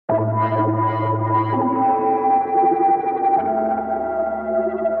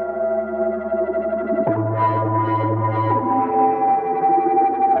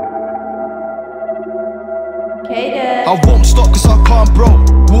I won't stop cause I can't, bro.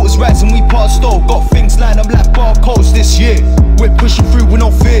 Waters rising, we part stole. Got things lined up like barcodes this year. We're pushing through with no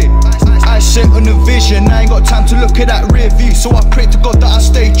fear. I set on the vision, I ain't got time to look at that rear view. So I pray to God that I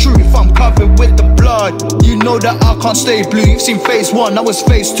stay true. If I'm covered with the blood, you know that I can't stay blue. You've seen phase 1, I was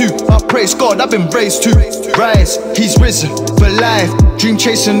phase 2. I praise God, I've been raised to rise. He's risen for life. Dream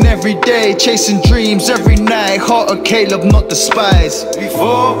chasing every day, chasing dreams every night. Heart of Caleb, not despise.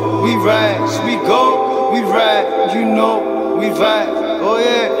 Before we rise, we go, we ride. You know we vibe, oh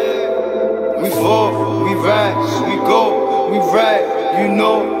yeah. Before we rise, we go, we ride. You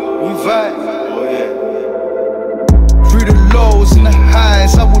know we vibe, oh yeah. Through the lows and the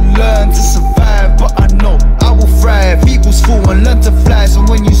highs, I will learn to survive. But I know I will thrive. Eagles fall and learn to fly. So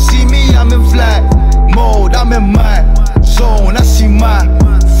when you see me, I'm in flight mode, I'm in my zone. I see my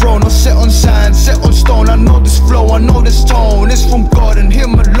throne, not set on sand, set on stone. I know this flow, I know this tone. It's from God and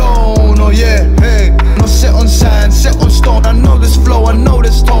Him alone, oh yeah, hey. Not set on sand, set on stone. I know this flow, I know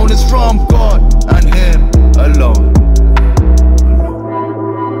this tone. It's from God and Him alone.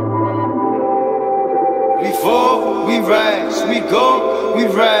 Before we rise, we go, we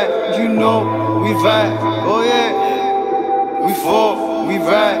ride. You know we vibe, oh yeah. Before we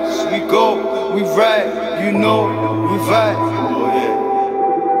rise, we go, we ride. You know we vibe, oh yeah.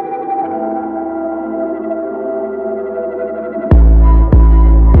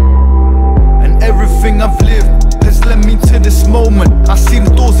 And everything I've lived has led me to this moment. I see the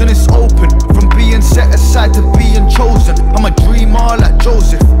doors and it's open. From being set aside to being chosen. I'm a dreamer like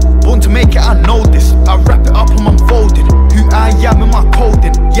Joseph. Born to make it, I know this. I wrap it up, I'm unfolding who I am in my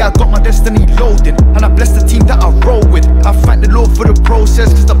coding. Yeah, I got my destiny loading, and I bless the team that I roll with. I thank the Lord for the process,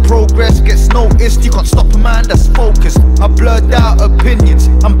 cause the progress gets noticed. You can't stop a man that's focused. I blurred out opinions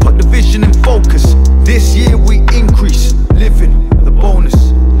and put the vision in focus. This year we increase, living the bonus.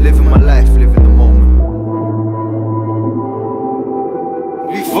 Living my life, living the moment.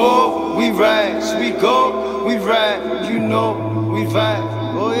 Before we rise, we go, we ride. You know we vibe,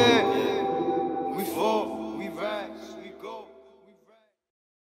 oh yeah.